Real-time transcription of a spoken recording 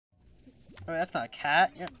Oh, that's not a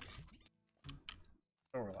cat. Yeah.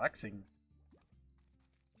 So relaxing.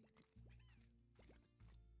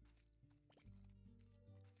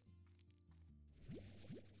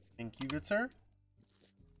 Thank you, good sir.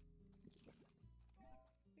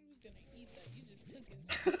 Who's gonna eat that? You just took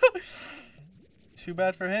his. Too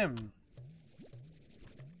bad for him.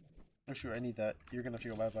 Oh shoot, I need that. You're gonna have to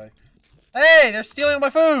go bye-bye. Hey, they're stealing my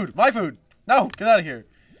food! My food! No, get out of here.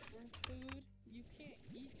 For food, you can't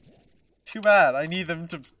eat that. Too bad. I need them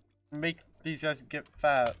to make these guys get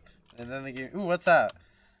fat. And then they get. Ooh, what's that?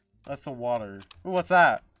 That's the water. Ooh, what's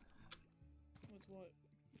that? What's what?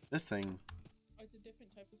 This thing. Oh, it's a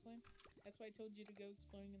different type of slime. That's why I told you to go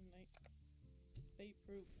exploring in the night. They eat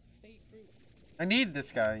fruit. They eat fruit. I need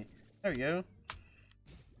this guy. There we go.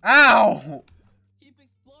 Ow! Keep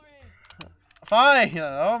exploring! Fine! I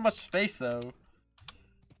don't have much space though.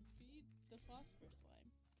 Feed the phosphor slime.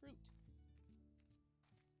 Fruit.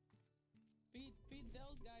 Feed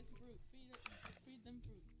those guys fruit. Feed them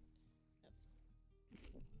fruit.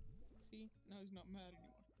 Yes. See? Now he's not mad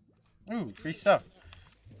anymore. Ooh, free stuff.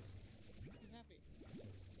 He's happy.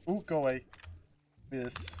 Ooh, go away.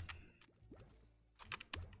 This.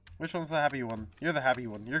 Which one's the happy one? You're the happy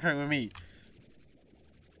one. You're coming with me.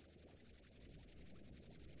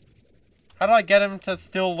 How do I get him to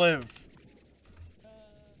still live?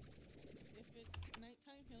 If it's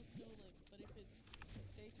nighttime, he'll still live. But if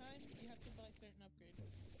it's daytime, you have to buy certain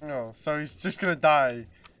upgrades. Oh, so he's just gonna die.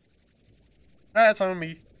 Ah, that's fine with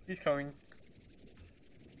me. He's coming.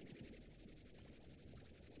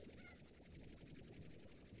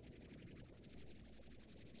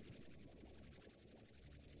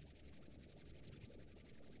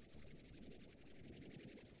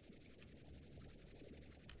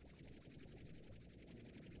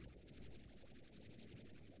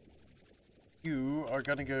 You are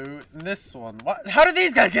gonna go in this one. What? How did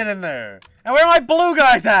these guys get in there? And where are my blue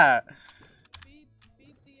guys at? Feed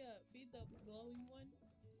the glowing one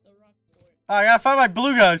the rock fort. Oh, I gotta find my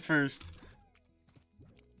blue guys first.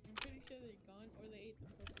 I'm pretty sure they're gone, or they ate the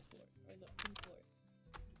purple fort or the pink fort.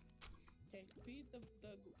 Okay, feed the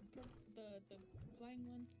flying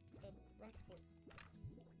one the rock fort.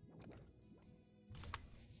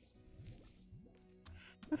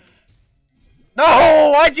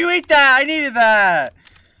 No! Why'd you eat that? I needed that!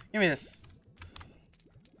 Give me this.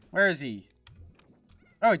 Where is he?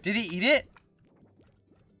 Oh, did he eat it?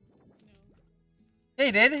 No. Yeah,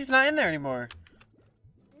 he did. He's not in there anymore.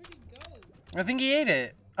 Where'd he go? I think he ate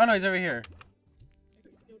it. Oh no, he's over here.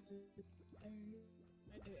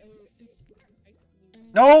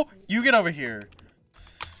 No! You get over here.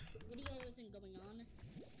 Video isn't going on.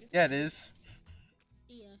 Yeah, it is.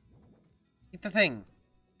 Yeah. Eat the thing.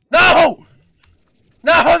 No!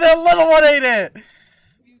 No, the little one ate it!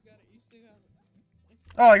 You got it. You still got it.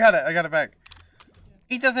 Oh, I got it. I got it back.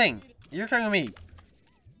 Yeah. Eat the thing. You're coming with me.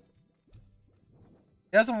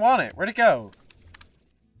 He doesn't want it. Where'd it go?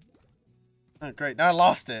 Oh, great. Now I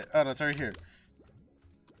lost it. Oh, no, it's right here.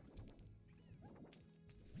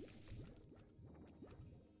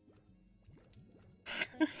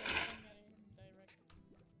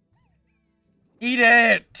 Eat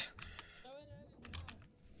it!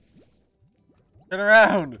 Turn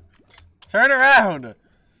around! Turn around!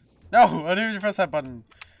 No, I didn't even press that button.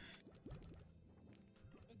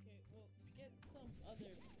 Okay, well, get some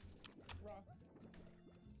other rock,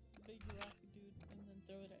 big rock dude, and then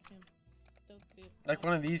throw it at him. Like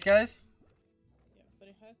one of these guys? Yeah, but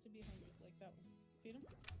it has to be hungry, like that one. Feed him.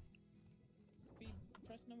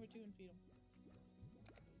 Press number 2 and feed him.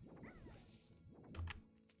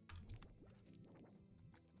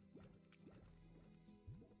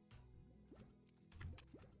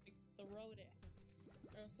 Throw it at him,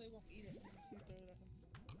 or else they won't eat it unless you throw it at him.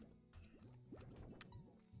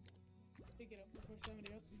 Pick it up before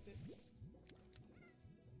somebody else eats it.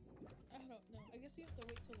 I don't know. I guess you have to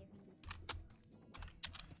wait till they're hungry.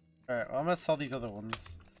 Alright, well, I'm gonna sell these other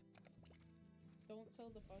ones. Don't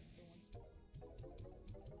sell the phosphor one.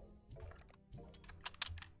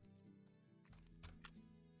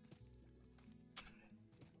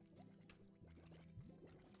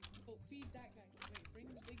 Oh, feed that guy. Wait,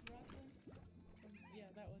 bring the big rock one. Yeah,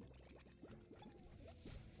 that one.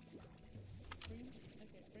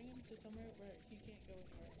 Bring him to somewhere where he can't go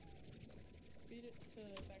anywhere else. Feed it to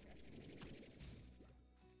that guy.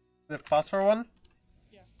 The phosphor one?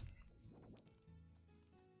 Yeah.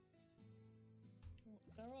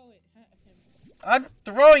 Throw it at him. I'm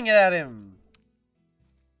throwing it at him!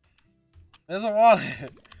 He doesn't want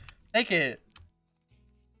it. Take it.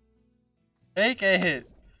 Take it.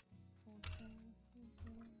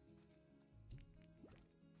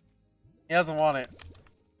 He doesn't want it.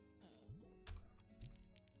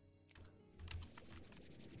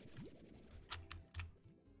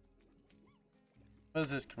 How's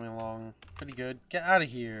this coming along? Pretty good. Get out of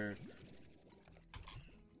here.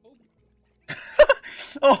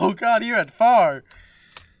 Oh god, you went far.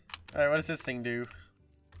 Alright, what does this thing do?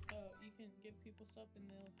 You can give people stuff and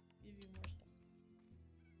they'll give you more stuff.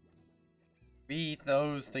 Beat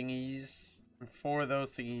those thingies. And for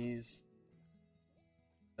those thingies.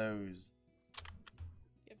 Those.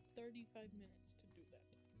 You have 35 minutes to do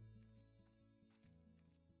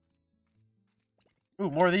that. Ooh,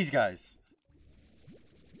 more of these guys.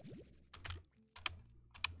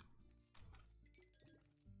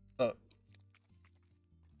 Look.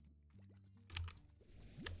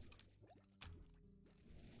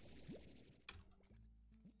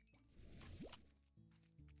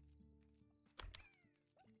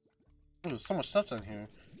 Ooh, so much stuff down here.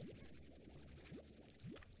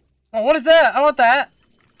 Oh, what is that? I want that!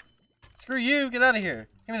 Screw you, get out of here.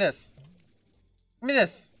 Give me this. Give me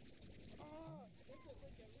this.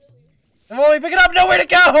 I'm only picking up, nowhere to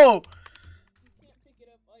go! You can't pick it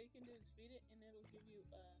up. All you can do is feed it and it'll give you,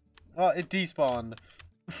 Oh, it despawned.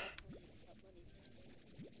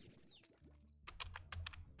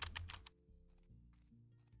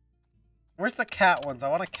 Where's the cat ones? I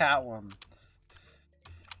want a cat one.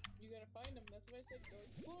 You gotta find them. That's why I said go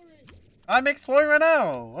exploring. I'm exploring right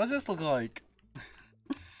now. What does this look like?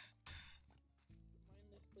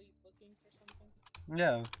 Mindlessly looking for something.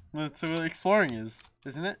 Yeah, that's what exploring is,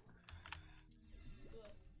 isn't it?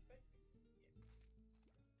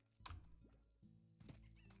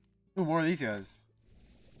 Ooh, more of these guys.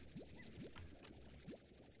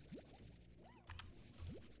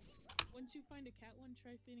 Once you find a cat one,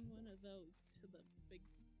 try feeding one of those to the big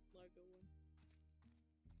largo ones.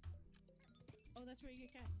 Oh, that's where you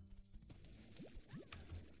get cats.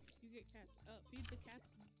 You get cats. Feed the cats.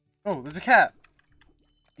 Oh, there's a cat.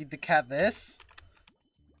 Feed the cat this?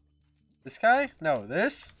 This guy? No,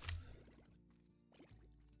 this?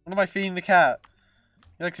 What am I feeding the cat?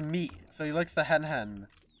 He likes meat, so he likes the hen.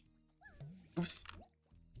 Oops.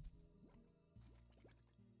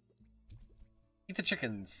 Eat the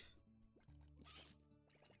chickens.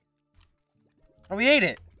 Oh, we ate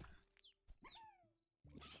it!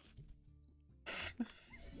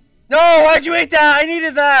 No, why'd you eat that? I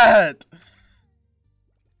needed that!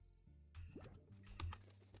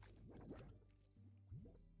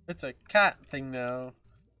 It's a cat thing now.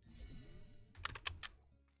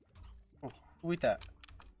 Oh, who ate that?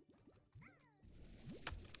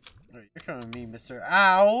 Wait, you're coming with me, mister.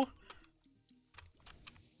 Ow!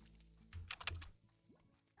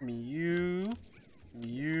 Me, you. Me,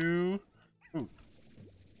 you. Ooh.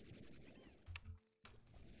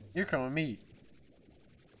 You're coming with me.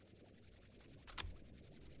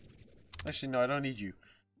 Actually, no, I don't need you.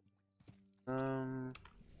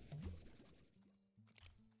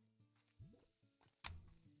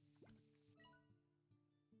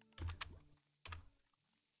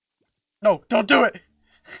 No, don't do it!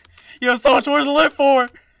 You have so much more to live for!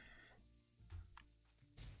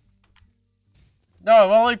 No,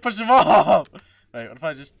 I'm only pushing him off! Wait, what if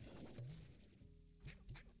I just...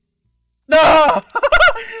 No!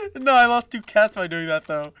 No, I lost 2 cats by doing that,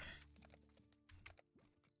 though.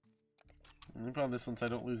 Let me put on this one so I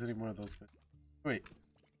don't lose any more of those. Wait.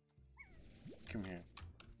 Come here.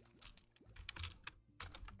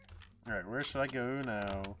 Alright, where should I go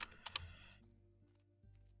now?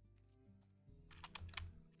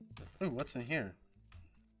 Ooh, what's in here?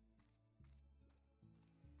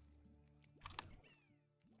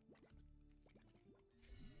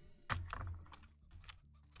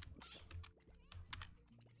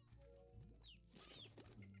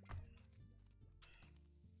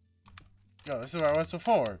 Oh, this is where I was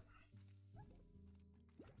before.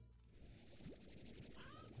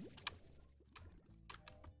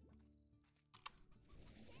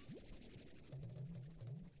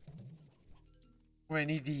 Wait, I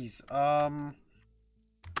need these. I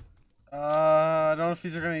don't know if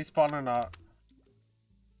these are gonna despawn or not.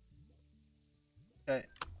 Okay.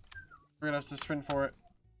 We're gonna have to sprint for it.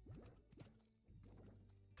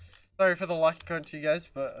 Sorry for the lucky going to you guys,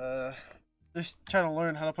 but just trying to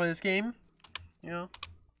learn how to play this game. You know,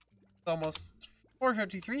 it's almost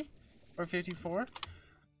 4:53, 4:54,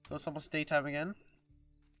 so it's almost daytime again.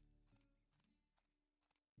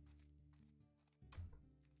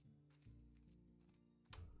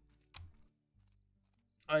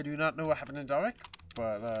 I do not know what happened to Derek,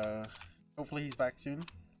 but hopefully he's back soon.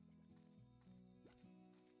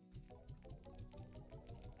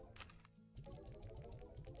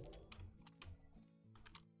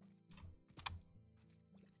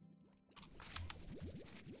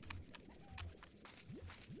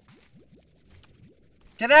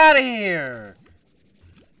 Get out of here!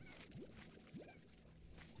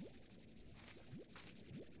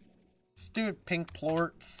 Stupid pink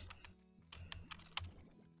plorts.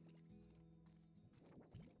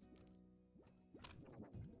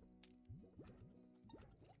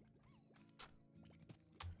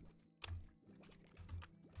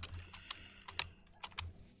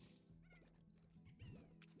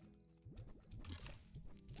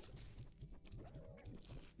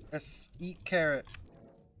 Yes, eat carrot.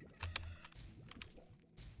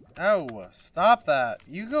 Oh, stop that.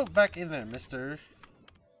 You go back in there, mister.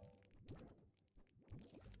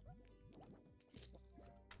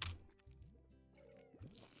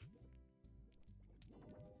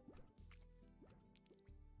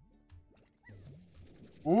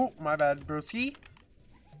 Ooh, my bad, broski.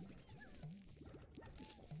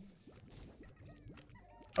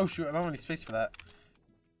 Oh shoot, I don't have any space for that.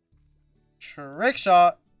 Trick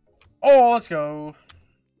shot. Oh, let's go.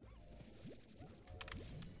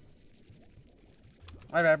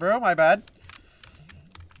 My bad, bro. My bad.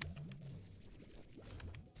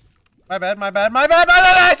 My bad, my bad, my bad, my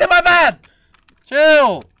bad! I said my bad!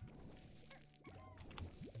 Chill!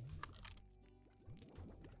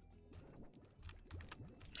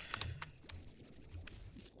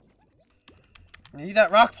 I need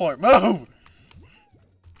that rock plort. Move!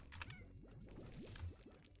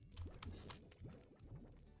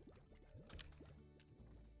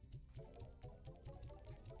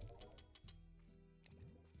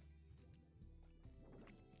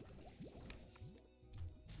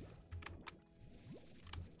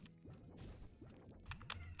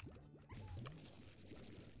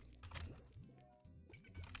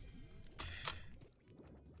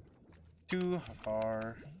 Too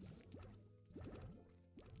far.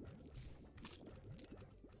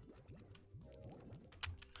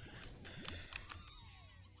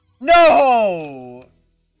 No!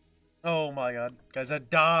 Oh my god. Guys, I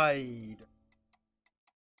died.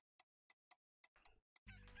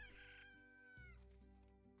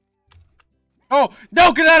 Oh!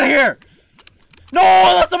 No! Get out of here! No!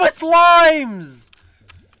 That's not my slimes!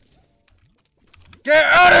 Get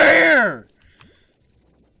out of here!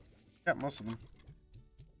 Got most of them.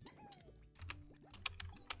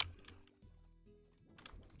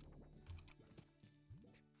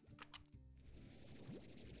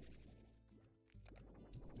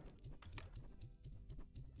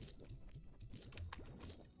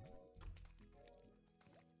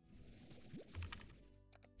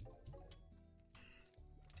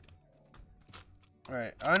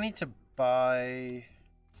 Alright, I need to buy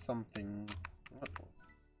something. What?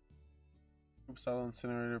 Oops, I'll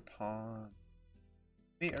incinerator pond.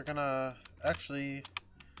 We are gonna actually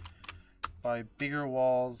buy bigger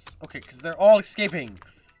walls. Okay, because they're all escaping.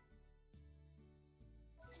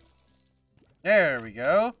 There we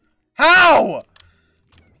go. How?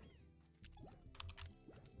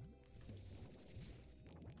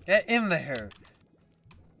 Get in there.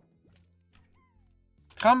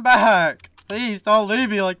 Come back. Please don't leave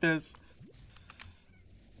me like this.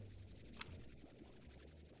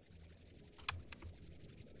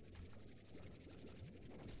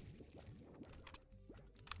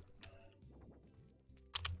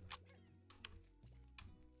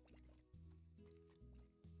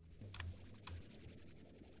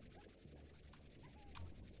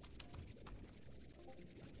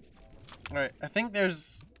 Alright, I think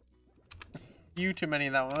there's a few too many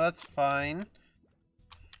of that one. That's fine.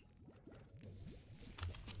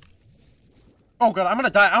 Oh god, I'm gonna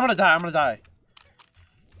die. I'm gonna die. I'm gonna die.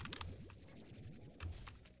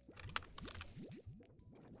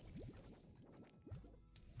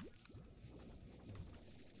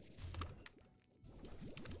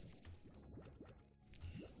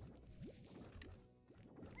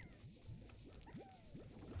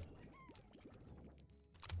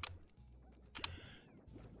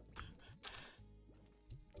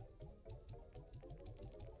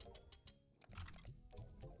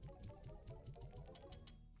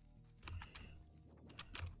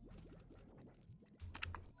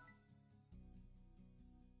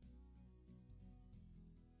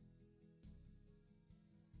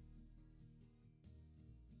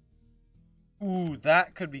 Ooh,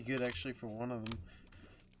 that could be good actually for one of them.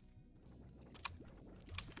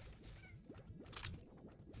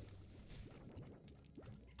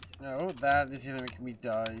 No, that is gonna make me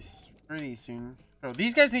die pretty soon. Oh,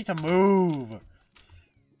 these guys need to move! Come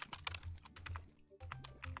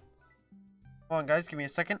on, guys, give me a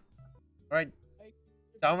second. Alright,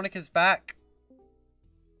 Dominic is back.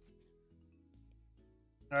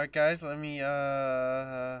 Alright, guys, let me,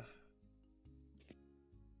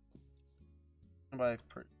 by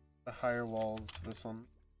the higher walls, this one.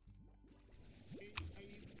 Are you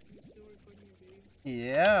still recording your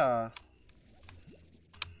video? Yeah. Alright.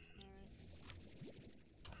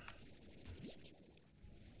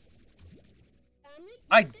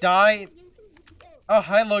 I died. Oh,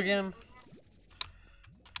 hi, Logan.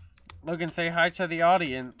 Logan, say hi to the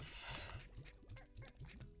audience.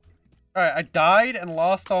 Alright, I died and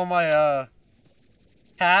lost all my,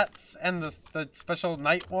 cats and the special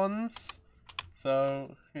night ones.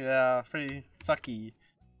 So, yeah, pretty sucky.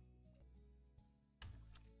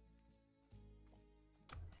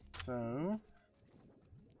 So...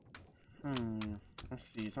 let's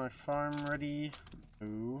see, is my farm ready?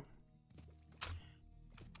 No.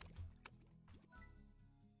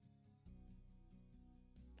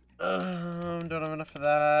 Don't have enough for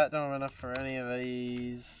that. Don't have enough for any of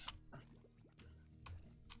these.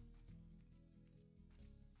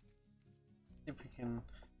 See if we can.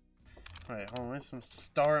 Alright, hold on. There's some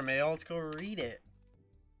star mail. Let's go read it.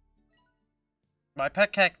 My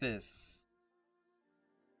pet cactus.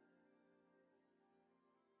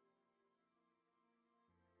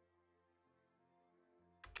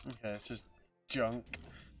 Okay, it's just junk.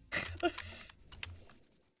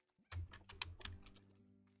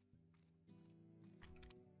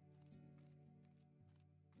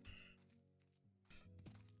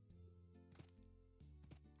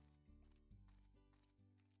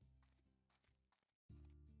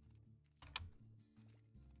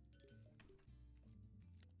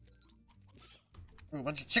 Ooh, a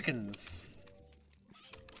bunch of chickens.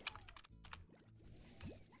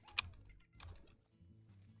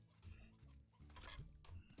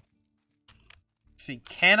 See,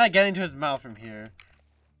 can I get into his mouth from here?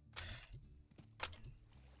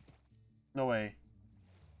 No way.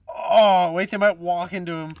 Oh, wait, they might walk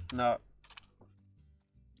into him. No.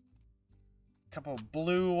 Couple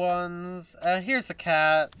blue ones. Here's the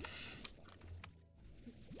cats.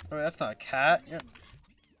 Oh, that's not a cat. Yeah.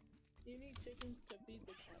 You need chickens to feed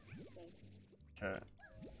the cats. So. Okay.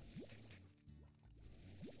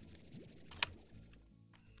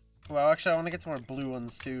 Well, actually, I want to get some more blue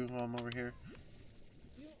ones too while I'm over here.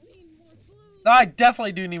 You don't need more blue. I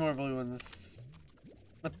definitely do need more blue ones.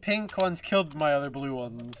 The pink ones killed my other blue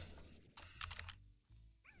ones.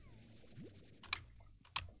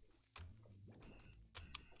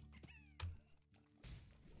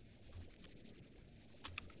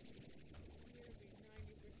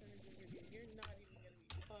 You're not even gonna be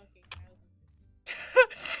talking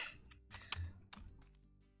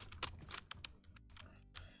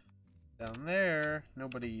out. Down there,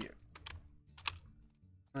 nobody.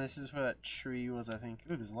 This is where that tree was, I think.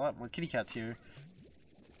 Ooh, there's a lot more kitty cats here.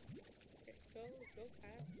 Okay, go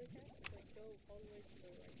past the cats, like go all the way to the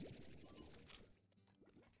right.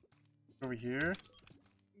 Over here.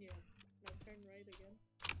 Yeah. Now turn right again.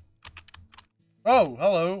 Oh,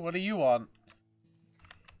 hello. What do you want?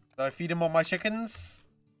 Do I feed him all my chickens?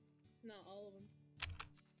 Not all of them.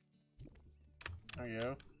 There you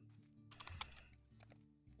go.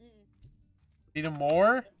 Mm-mm. Feed him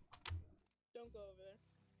more? Don't go over there.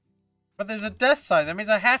 But there's a death sign. That means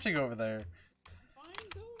I have to go over there. Fine,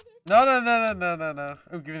 go over there. No.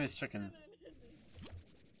 Oh, give me this chicken.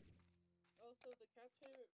 Also, the cat's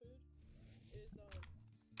favorite food is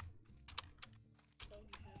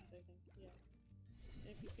soggy hands, I think. Yeah.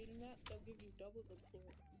 And if you feed them that, they'll give you double the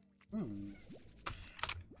glory. Ooh.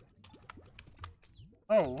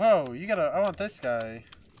 Oh, whoa. You gotta. I want this guy.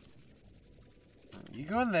 You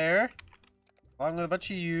go in there. Along with a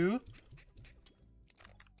bunch of you.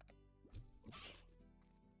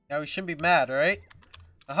 Now we shouldn't be mad, right?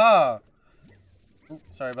 Aha! Ooh,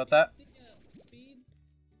 sorry about that. Feed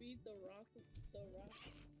the rock,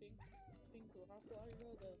 pink rock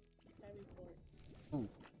larva, the tabby fort. Ooh.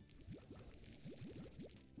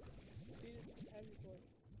 Feed it the tabby fort.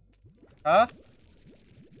 Huh?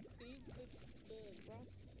 Feed the rock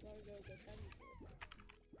larva, the tabby fort.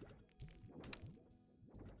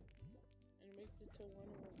 And it makes it till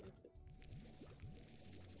one of them eats it.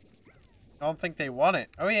 I don't think they want it.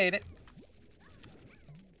 Oh, he ate it.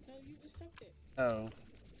 No, you just sucked it. Oh.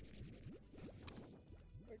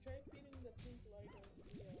 Or try feeding the pink larva,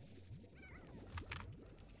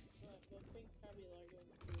 the pink tabby larva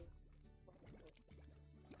to rock fort.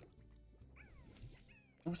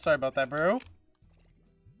 Oops, sorry about that, bro.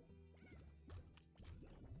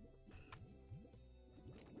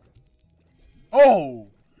 Oh!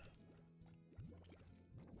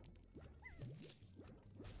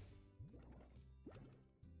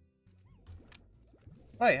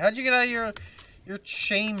 Wait, how'd you get out of your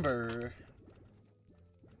chamber?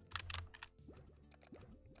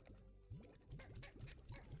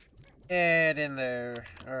 Get in there.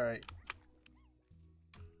 Alright.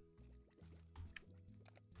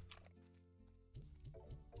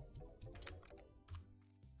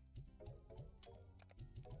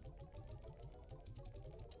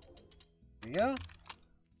 There we go.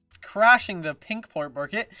 crashing the pink port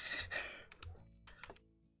market.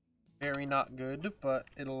 Very not good, but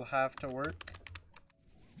it'll have to work.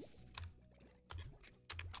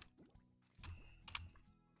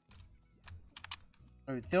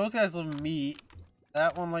 Alright, those guys love meat.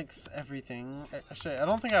 That one likes everything. Actually, I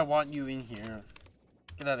don't think I want you in here.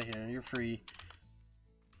 Get out of here. You're free.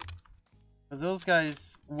 Because those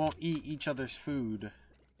guys won't eat each other's food.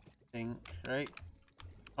 I think, right?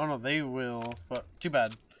 Oh no, they will, but too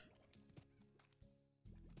bad.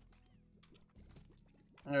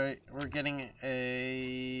 Alright, we're getting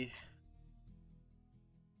a...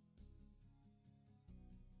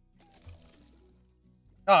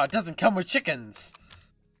 Oh, it doesn't come with chickens!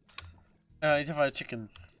 I need to find a chicken.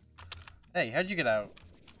 Hey, how'd you get out?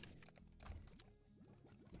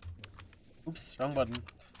 Oops, wrong button.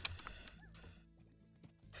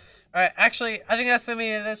 Alright, actually, I think that's the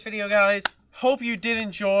end of this video, guys. Hope you did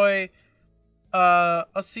enjoy. I'll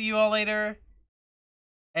see you all later.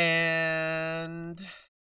 And...